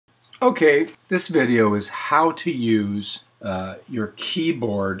Okay, this video is how to use your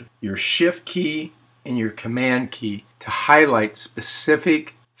keyboard, your shift key and your command key to highlight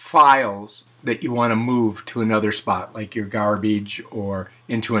specific files that you want to move to another spot, like your garbage or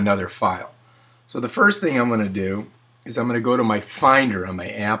into another file. So the first thing I'm going to do is I'm going to go to my Finder on my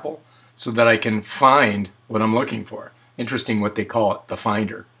Apple so that I can find what I'm looking for. Interesting what they call it, the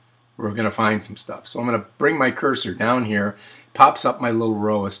Finder. We're going to find some stuff. So I'm going to bring my cursor down here, pops up my little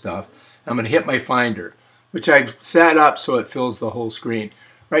row of stuff. I'm going to hit my Finder, which I've set up so it fills the whole screen.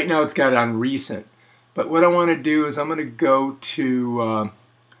 Right now it's got it on recent. But what I want to do is I'm going to go to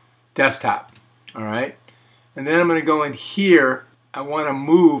desktop, all right? And then I'm going to go in here. I want to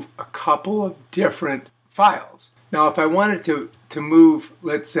move a couple of different files. Now if I wanted to move,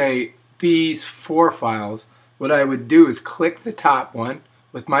 let's say, these 4 files, what I would do is click the top one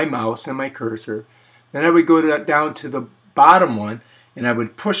with my mouse and my cursor. Then I would go down to the bottom one and I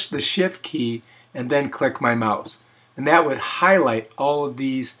would push the shift key and then click my mouse. And that would highlight all of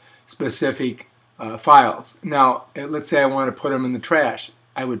these specific files. Now let's say I want to put them in the trash.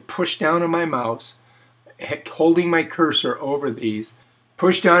 I would push down on my mouse, holding my cursor over these,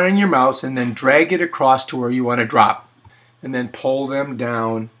 push down on your mouse and then drag it across to where you want to drop. And then pull them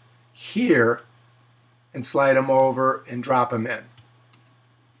down here and slide them over and drop them in.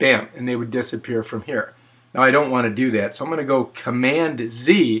 Bam, and they would disappear from here. Now I don't want to do that, so I'm going to go Command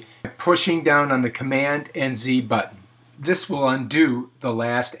Z, pushing down on the Command and Z button. This will undo the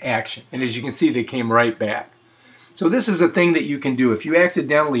last action, and as you can see, they came right back. So this is a thing that you can do. If you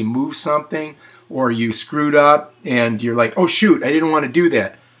accidentally move something or you screwed up and you're like, oh shoot, I didn't want to do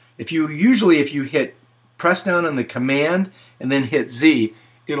that. If you hit press down on the Command and then hit Z,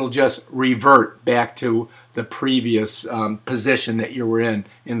 it'll just revert back to the previous position that you were in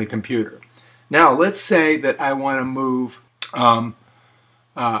the computer. Now let's say that I want to move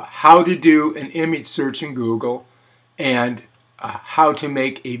how to do an image search in Google and how to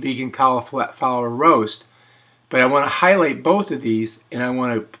make a vegan cauliflower roast, but I want to highlight both of these and I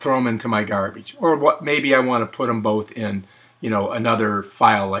want to throw them into my garbage, or maybe I want to put them both in, another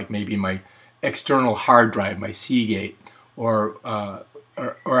file, like maybe my external hard drive, my Seagate, or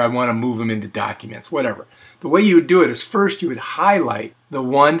I want to move them into documents, whatever. The way you would do it is first you would highlight the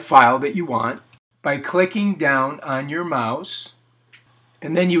one file that you want by clicking down on your mouse,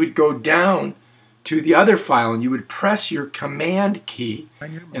 and then you would go down to the other file and you would press your Command key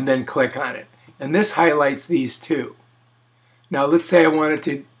and then click on it. And this highlights these two. Now let's say I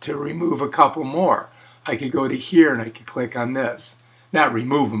wanted to remove a couple more. I could go to here and I could click on this. Not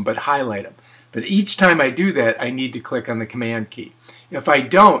remove them, but highlight them. But each time I do that, I need to click on the Command key. If I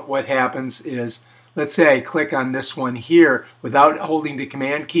don't, what happens is, let's say I click on this one here without holding the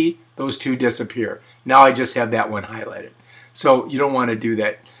Command key, those two disappear. Now I just have that one highlighted. So you don't want to do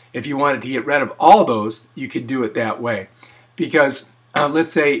that. If you wanted to get rid of all those, you could do it that way. Because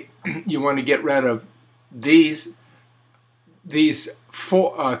let's say you want to get rid of these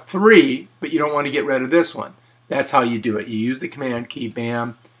 3, but you don't want to get rid of this one. That's how you do it. You use the Command key,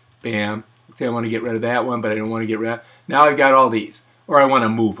 bam, bam. Let's say I want to get rid of that one, but I don't want to get rid of. Now I've got all these. Or I want to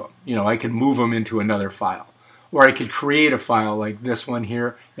move them. I can move them into another file. Or I could create a file like this one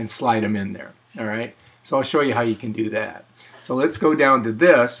here and slide them in there. All right. So I'll show you how you can do that. So let's go down to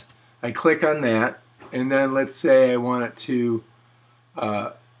this. I click on that, and then let's say I wanted to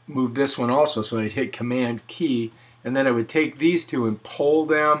move this one also. So I'd hit Command key, and then I would take these two and pull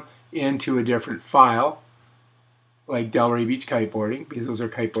them into a different file, like Delray Beach kiteboarding, because those are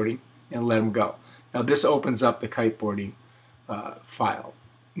kiteboarding, and let them go. Now this opens up the kiteboarding file.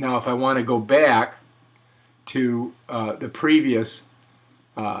 Now if I want to go back to the previous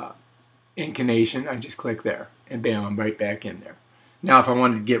incarnation, I just click there and bam, I'm right back in there. Now if I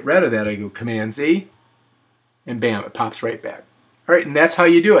wanted to get rid of that, I go Command Z and bam, it pops right back. Alright, and that's how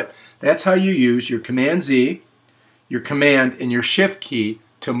you do it. That's how you use your Command Z, your Command, and your Shift key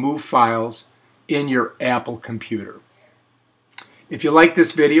to move files in your Apple computer. If you like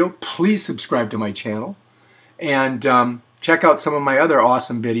this video, please subscribe to my channel and check out some of my other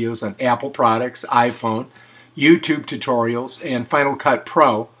awesome videos on Apple products, iPhone, YouTube tutorials, and Final Cut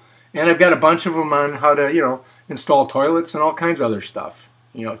Pro. And I've got a bunch of them on how to, install toilets and all kinds of other stuff.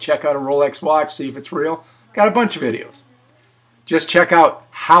 Check out a Rolex watch, see if it's real. Got a bunch of videos. Just check out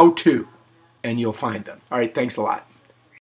how to, and you'll find them. All right, thanks a lot.